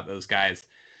better about those guys.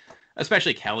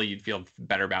 Especially Kelly, you'd feel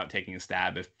better about taking a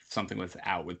stab if something was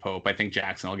out with Pope. I think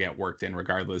Jackson will get worked in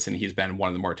regardless, and he's been one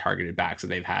of the more targeted backs that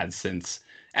they've had since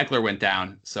Eckler went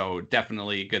down. So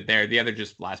definitely good there. The other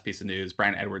just last piece of news,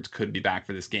 Bryan Edwards could be back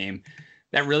for this game.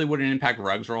 That really wouldn't impact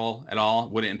Ruggs' role at all,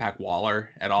 wouldn't impact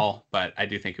Waller at all, but I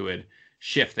do think it would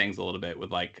shift things a little bit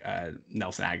with like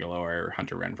Nelson Aguilar or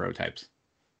Hunter Renfrow types.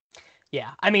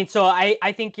 Yeah, I mean, so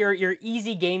I think your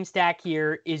easy game stack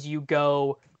here is you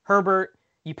go Herbert,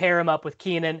 you pair him up with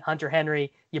Keenan, Hunter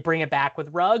Henry, you bring it back with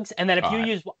Ruggs, and then if you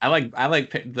use, I like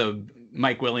the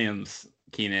Mike Williams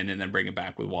Keenan and then bring it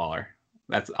back with Waller.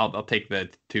 I'll take the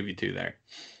 2v2 there.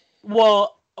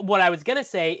 Well, what I was going to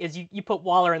say is you put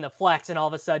Waller in the flex and all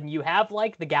of a sudden you have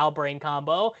like the Galbrain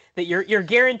combo that you're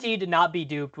guaranteed to not be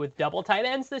duped with double tight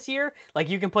ends this year. Like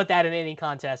you can put that in any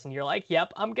contest and you're like,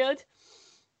 yep, I'm good.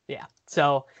 Yeah.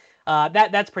 So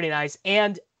that's pretty nice.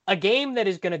 And a game that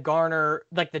is going to garner,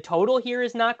 like the total here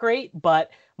is not great,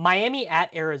 but Miami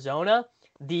at Arizona,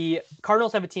 the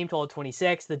Cardinals have a team total of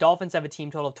 26. The Dolphins have a team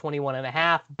total of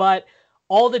 21.5, but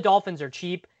all the Dolphins are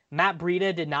cheap. Matt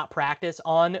Breida did not practice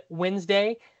on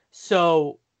Wednesday.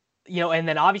 So, and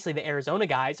then obviously the Arizona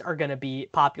guys are going to be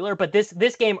popular. But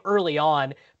this game early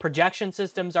on, projection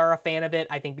systems are a fan of it,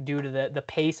 I think, due to the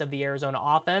pace of the Arizona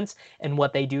offense and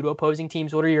what they do to opposing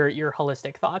teams. What are your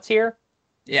holistic thoughts here?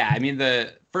 Yeah, I mean,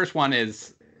 the first one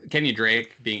is Kenny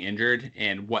Drake being injured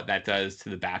and what that does to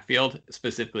the backfield,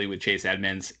 specifically with Chase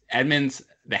Edmonds. Edmonds,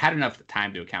 they had enough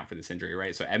time to account for this injury,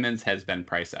 right? So Edmonds has been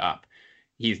priced up.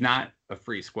 He's not a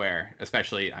free square,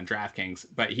 especially on DraftKings,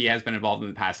 but he has been involved in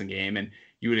the passing game, and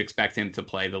you would expect him to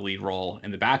play the lead role in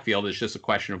the backfield. It's just a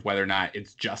question of whether or not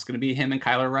it's just going to be him and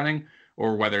Kyler running,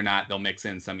 or whether or not they'll mix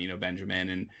in some, Benjamin.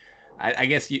 And I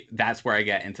guess that's where I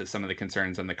get into some of the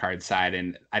concerns on the card side.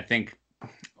 And I think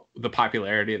the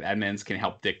popularity of Edmonds can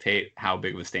help dictate how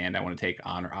big of a stand I want to take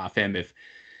on or off him.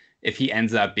 If he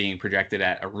ends up being projected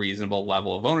at a reasonable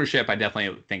level of ownership, I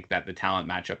definitely think that the talent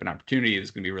matchup and opportunity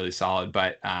is going to be really solid.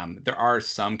 But there are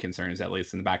some concerns, at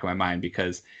least in the back of my mind,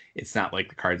 because it's not like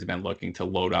the Cards have been looking to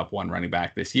load up one running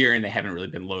back this year, and they haven't really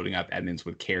been loading up Edmonds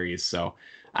with carries. So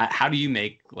how do you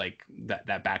make like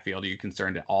that backfield? Are you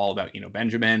concerned at all about,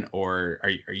 Benjamin, or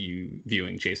are you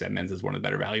viewing Chase Edmonds as one of the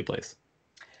better value plays?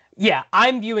 Yeah,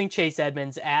 I'm viewing Chase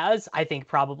Edmonds as, I think,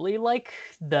 probably like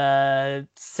the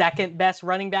second best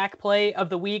running back play of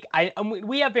the week.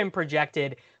 We have been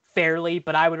projected fairly,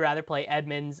 but I would rather play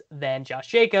Edmonds than Josh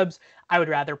Jacobs. I would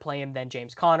rather play him than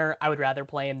James Conner. I would rather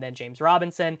play him than James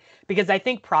Robinson, because I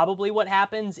think probably what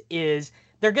happens is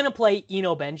they're going to play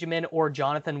Eno Benjamin or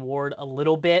Jonathan Ward a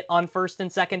little bit on first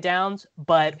and second downs,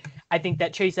 but I think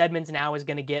that Chase Edmonds now is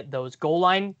going to get those goal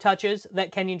line touches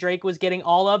that Kenyon Drake was getting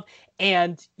all of.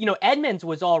 And, Edmonds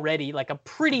was already like a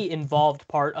pretty involved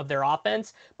part of their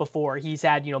offense before. He's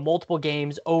had, multiple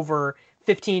games over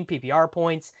 15 PPR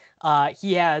points.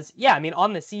 He has,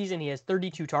 on the season, he has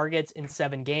 32 targets in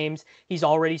 7 games. He's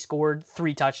already scored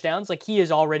 3 touchdowns. Like, he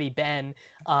has already been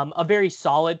a very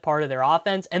solid part of their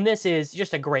offense. And this is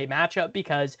just a great matchup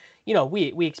because,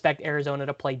 we expect Arizona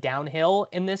to play downhill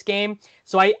in this game.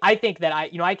 So I think that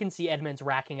I can see Edmonds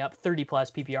racking up 30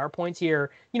 plus PPR points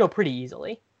here, pretty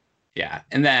easily. Yeah.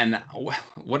 And then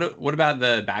what about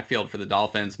the backfield for the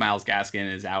Dolphins? Myles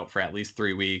Gaskin is out for at least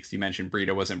 3 weeks. You mentioned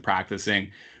Breida wasn't practicing.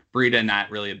 Breida, not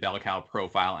really a bell cow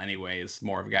profile anyways,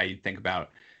 more of a guy you'd think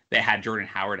about. They had Jordan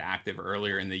Howard active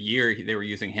earlier in the year. They were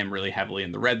using him really heavily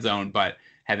in the red zone, but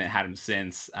haven't had him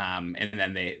since. And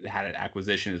then they had an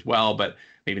acquisition as well, but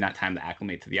maybe not time to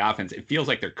acclimate to the offense. It feels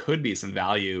like there could be some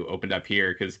value opened up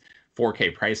here because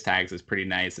 4K price tags is pretty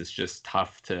nice. It's just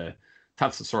tough to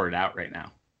sort it out right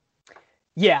now.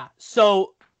 Yeah,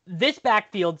 so this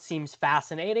backfield seems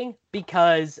fascinating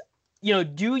because,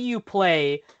 do you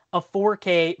play a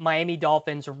 4K Miami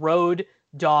Dolphins road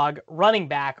dog running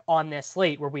back on this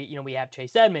slate where we have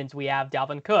Chase Edmonds, we have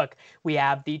Dalvin Cook, we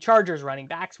have the Chargers running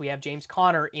backs, we have James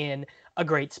Conner in a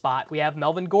great spot, we have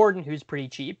Melvin Gordon, who's pretty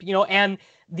cheap, and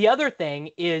the other thing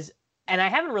is, and I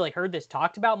haven't really heard this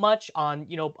talked about much on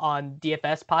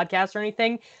DFS podcasts or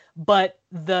anything, but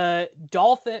the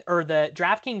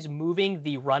DraftKings moving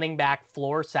the running back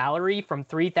floor salary from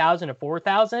 $3,000 to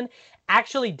 $4,000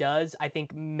 actually does, I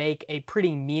think, make a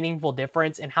pretty meaningful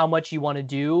difference in how much you want to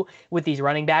do with these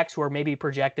running backs who are maybe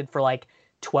projected for like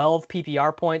 12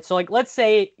 PPR points. So like, let's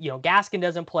say, Gaskin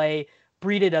doesn't play,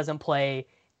 Breida doesn't play,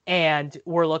 and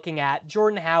we're looking at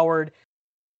Jordan Howard,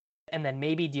 and then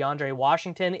maybe DeAndre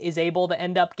Washington is able to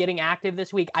end up getting active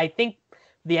this week. I think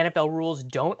the NFL rules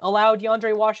don't allow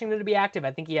DeAndre Washington to be active.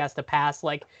 I think he has to pass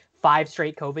like 5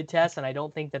 straight COVID tests, and I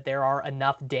don't think that there are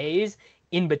enough days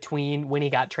in between when he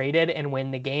got traded and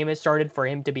when the game has started for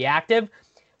him to be active.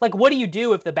 Like, what do you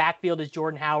do if the backfield is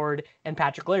Jordan Howard and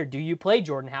Patrick Laird? Do you play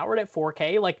Jordan Howard at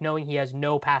 4K, like knowing he has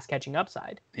no pass catching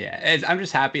upside? Yeah, I'm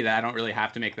just happy that I don't really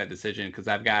have to make that decision because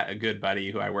I've got a good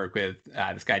buddy who I work with,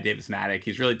 this guy, Mattek.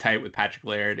 He's really tight with Patrick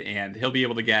Laird, and he'll be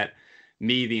able to get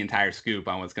me the entire scoop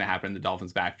on what's going to happen in the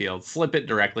Dolphins backfield, slip it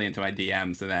directly into my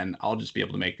DMs, and then I'll just be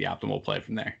able to make the optimal play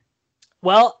from there.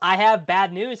 Well, I have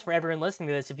bad news for everyone listening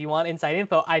to this. If you want inside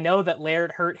info, I know that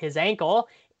Laird hurt his ankle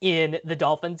in the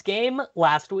Dolphins game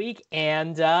last week,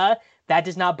 and that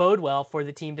does not bode well for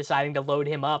the team deciding to load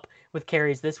him up with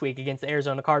carries this week against the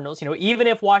Arizona Cardinals. Even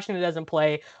if Washington doesn't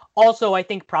play, also I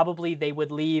think probably they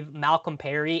would leave Malcolm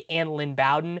Perry and Lynn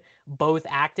Bowden both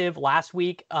active last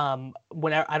week.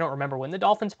 When I don't remember when the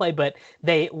Dolphins played, but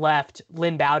they left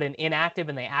Lynn Bowden inactive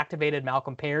and they activated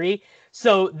Malcolm Perry.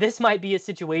 So this might be a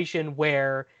situation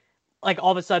where, like,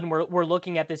 all of a sudden we're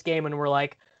looking at this game and we're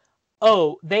like,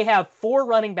 oh, they have 4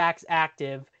 running backs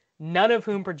active, none of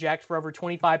whom project for over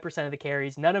 25% of the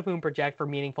carries, none of whom project for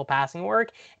meaningful passing work.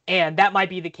 And that might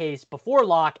be the case before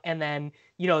lock. And then,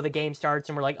 the game starts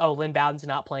and we're like, oh, Lynn Bowden's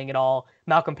not playing at all.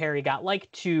 Malcolm Perry got like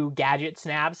 2 gadget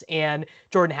snaps and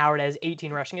Jordan Howard has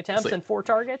 18 rushing attempts and 4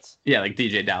 targets. Yeah, like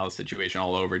DJ Dallas situation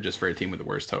all over just for a team with the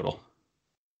worst total.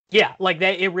 Yeah, like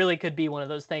that. It really could be one of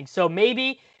those things. So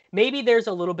maybe there's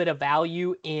a little bit of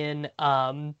value in,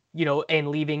 and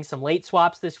leaving some late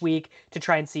swaps this week to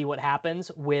try and see what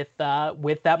happens with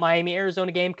that Miami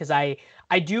Arizona game. Cause I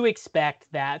do expect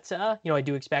that,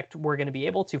 we're going to be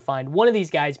able to find one of these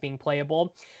guys being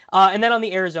playable. And then on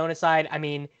the Arizona side, I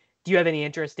mean, do you have any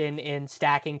interest in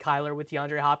stacking Kyler with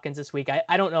DeAndre Hopkins this week?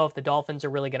 I don't know if the Dolphins are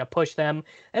really going to push them,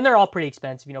 and they're all pretty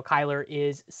expensive. Kyler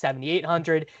is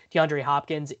 $7,800. DeAndre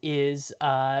Hopkins is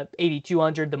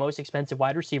 $8,200, the most expensive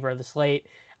wide receiver of the slate.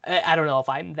 I don't know if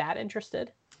I'm that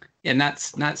interested. Yeah,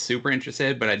 not super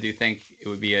interested, but I do think it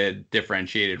would be a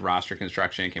differentiated roster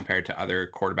construction compared to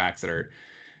other quarterbacks that are,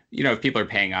 if people are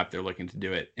paying up, they're looking to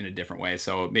do it in a different way.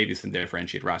 So maybe some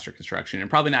differentiated roster construction, and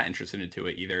probably not interested into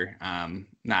it either.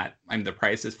 The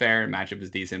price is fair, matchup is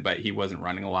decent, but he wasn't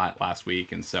running a lot last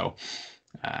week. And so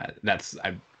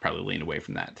I'd probably lean away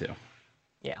from that too.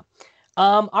 Yeah.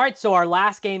 All right. So our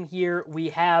last game here, we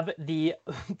have the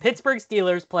Pittsburgh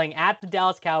Steelers playing at the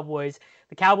Dallas Cowboys.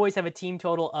 The Cowboys have a team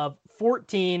total of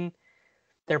 14.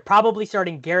 They're probably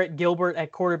starting Garrett Gilbert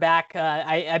at quarterback.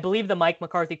 I believe the Mike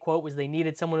McCarthy quote was they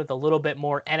needed someone with a little bit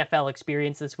more NFL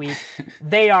experience this week.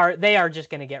 They are just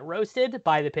going to get roasted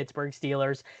by the Pittsburgh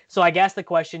Steelers. So I guess the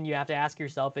question you have to ask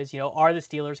yourself is, are the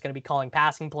Steelers going to be calling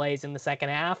passing plays in the second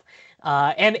half?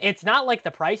 And it's not like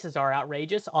the prices are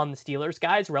outrageous on the Steelers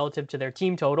guys relative to their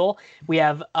team total. We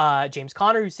have James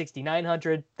Conner, who's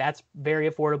 $6,900. That's very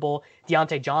affordable.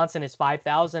 Deontay Johnson is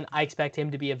 $5,000. I expect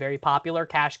him to be a very popular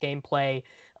cash game play.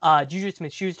 Juju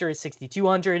Smith-Schuster is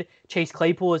 6,200. Chase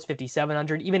Claypool is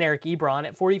 5,700. Even Eric Ebron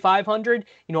at 4,500.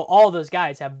 All of those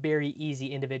guys have very easy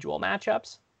individual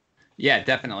matchups. Yeah,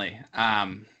 definitely.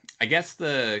 I guess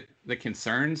the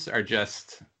concerns are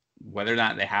just whether or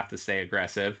not they have to stay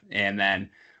aggressive. And then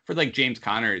for like James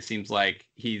Conner, it seems like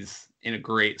he's in a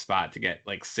great spot to get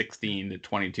like 16 to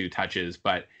 22 touches.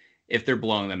 But if they're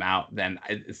blowing them out, then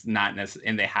it's not necessary.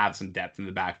 And they have some depth in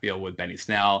the backfield with Benny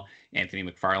Snell, Anthony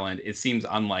McFarland. It seems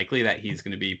unlikely that he's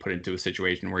going to be put into a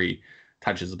situation where he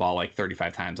touches the ball like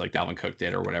 35 times like Dalvin Cook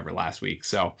did or whatever last week.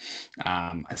 So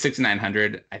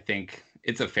 6,900, I think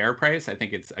it's a fair price. I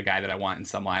think it's a guy that I want in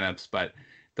some lineups, but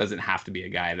doesn't have to be a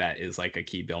guy that is like a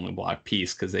key building block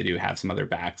piece because they do have some other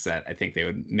backs that I think they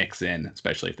would mix in,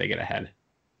 especially if they get ahead.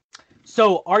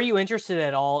 So are you interested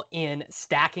at all in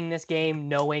stacking this game,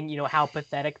 knowing, how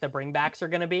pathetic the bringbacks are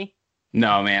going to be?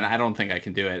 No, man, I don't think I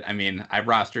can do it. I mean, I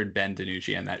rostered Ben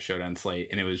DiNucci on that showdown slate,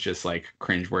 and it was just like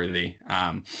cringeworthy.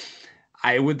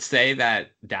 I would say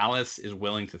that Dallas is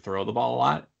willing to throw the ball a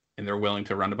lot, and they're willing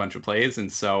to run a bunch of plays.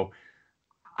 And so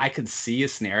I could see a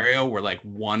scenario where like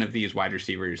one of these wide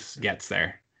receivers gets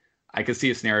there. I could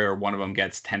see a scenario where one of them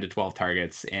gets 10 to 12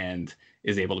 targets and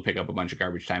is able to pick up a bunch of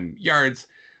garbage time yards.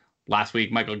 Last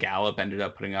week, Michael Gallup ended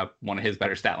up putting up one of his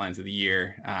better stat lines of the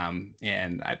year.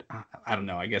 And I don't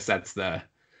know. I guess that's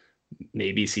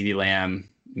maybe CeeDee Lamb,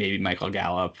 maybe Michael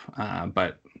Gallup,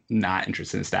 but not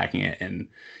interested in stacking it. And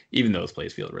even those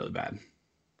plays feel really bad.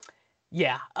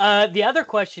 Yeah. The other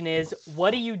question is,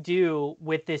 what do you do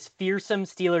with this fearsome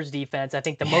Steelers defense? I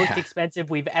think the most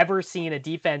expensive we've ever seen a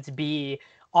defense be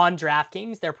on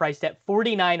DraftKings. They're priced at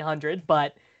 4,900,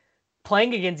 but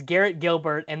playing against Garrett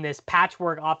Gilbert and this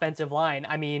patchwork offensive line,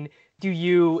 I mean, do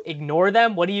you ignore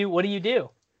them? What do you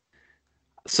do?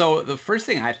 So the first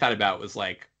thing I thought about was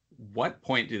like, what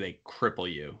point do they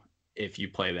cripple you if you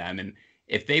play them? And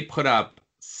if they put up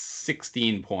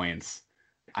 16 points,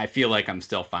 I feel like I'm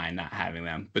still fine not having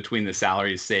them between the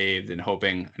salaries saved and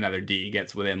hoping another D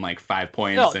gets within like 5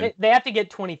 points. No, and they have to get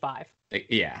 25.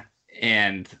 Yeah.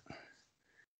 And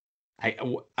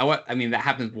I mean, that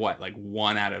happens like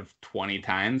 1 out of 20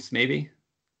 times maybe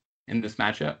in this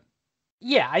matchup.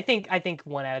 Yeah, I think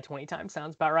 1 out of 20 times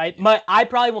sounds about right. I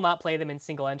probably will not play them in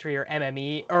single entry or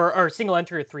MME or single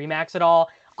entry or 3 max at all.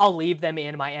 I'll leave them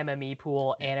in my MME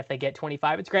pool, and if they get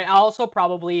 25, it's great. I also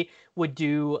probably would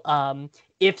do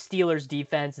if Steelers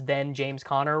defense, then James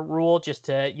Conner rule, just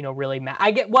to really.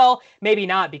 Maybe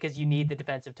not, because you need the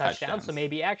defensive touchdown. So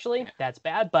maybe actually that's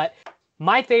bad, but.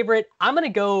 My favorite, I'm going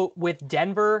to go with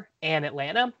Denver and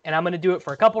Atlanta, and I'm going to do it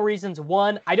for a couple reasons.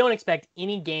 One, I don't expect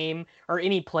any game or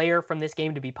any player from this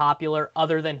game to be popular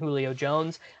other than Julio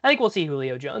Jones. I think we'll see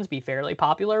Julio Jones be fairly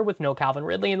popular with no Calvin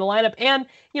Ridley in the lineup, and,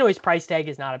 his price tag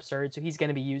is not absurd, so he's going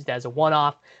to be used as a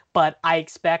one-off. But I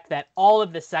expect that all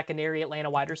of the secondary Atlanta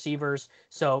wide receivers,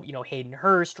 so, Hayden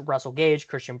Hurst, Russell Gage,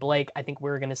 Christian Blake, I think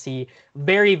we're going to see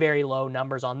very, very low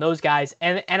numbers on those guys.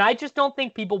 And I just don't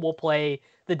think people will play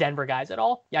the Denver guys at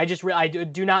all. I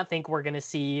do not think we're going to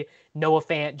see Noah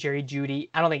Fant, Jerry Jeudy.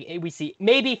 I don't think we see,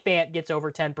 maybe Fant gets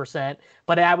over 10%,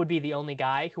 but that would be the only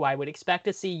guy who I would expect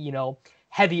to see,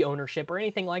 heavy ownership or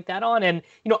anything like that on. And,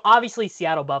 obviously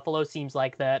Seattle Buffalo seems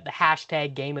like the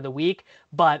hashtag game of the week.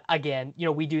 But again,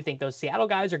 we do think those Seattle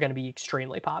guys are going to be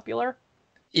extremely popular.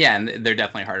 Yeah, and they're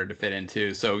definitely harder to fit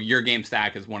into. So your game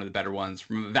stack is one of the better ones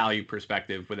from a value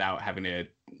perspective without having to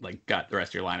like gut the rest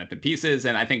of your lineup in pieces.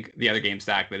 And I think the other game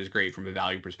stack that is great from a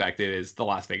value perspective is the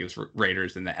Las Vegas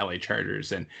Raiders and the LA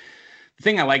Chargers. And the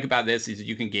thing I like about this is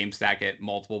you can game stack it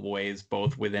multiple ways,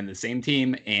 both within the same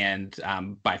team and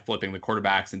by flipping the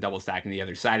quarterbacks and double stacking the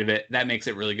other side of it. That makes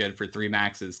it really good for 3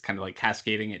 maxes, kind of like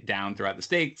cascading it down throughout the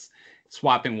stakes,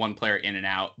 swapping one player in and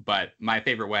out. But my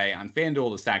favorite way on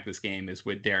FanDuel to stack this game is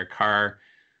with Derek Carr,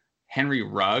 Henry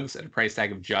Ruggs at a price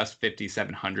tag of just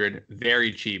 $5,700.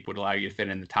 Very cheap, would allow you to fit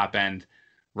in the top end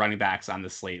running backs on the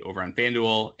slate over on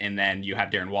FanDuel. And then you have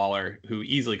Darren Waller, who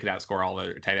easily could outscore all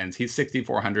the tight ends. He's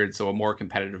 $6,400, so a more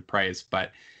competitive price,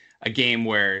 but a game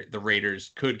where the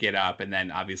Raiders could get up. And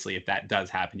then obviously if that does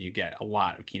happen, you get a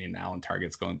lot of Keenan Allen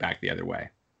targets going back the other way.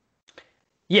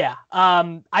 Yeah,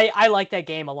 I like that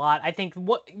game a lot. I think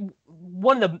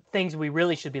one of the things we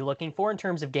really should be looking for in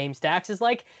terms of game stacks is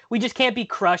like, we just can't be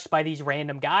crushed by these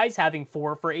random guys having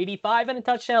 4 for 85 and a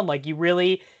touchdown. Like you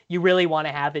really want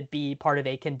to have it be part of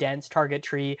a condensed target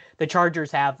tree. The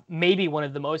Chargers have maybe one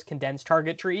of the most condensed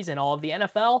target trees in all of the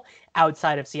NFL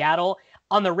outside of Seattle.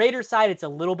 On the Raiders side, it's a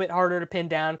little bit harder to pin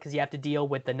down because you have to deal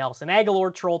with the Nelson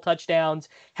Aguilar troll touchdowns.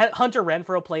 Hunter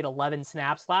Renfrow played 11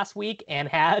 snaps last week and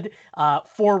had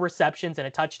 4 receptions and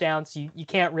a touchdown, so you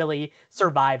can't really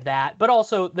survive that. But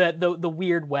also the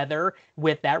weird weather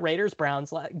with that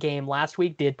Raiders-Browns game last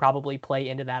week did probably play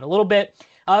into that a little bit.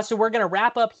 So we're going to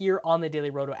wrap up here on the Daily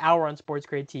Roto Hour on Sports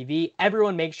Grid TV.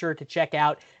 Everyone make sure to check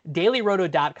out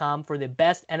dailyroto.com for the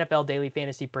best NFL daily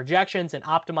fantasy projections and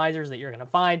optimizers that you're going to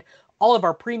find. All of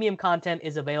our premium content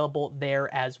is available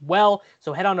there as well.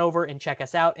 So head on over and check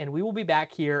us out, and we will be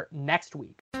back here next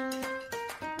week.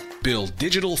 Build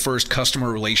digital-first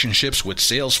customer relationships with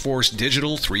Salesforce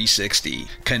Digital 360.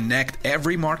 Connect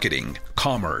every marketing,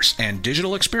 commerce, and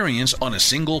digital experience on a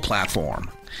single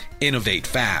platform. Innovate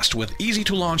fast with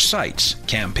easy-to-launch sites,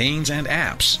 campaigns, and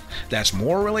apps. That's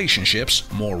more relationships,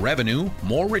 more revenue,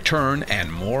 more return,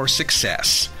 and more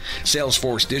success.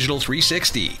 Salesforce Digital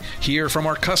 360. Hear from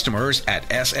our customers at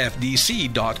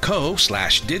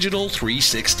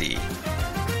sfdc.co/digital360.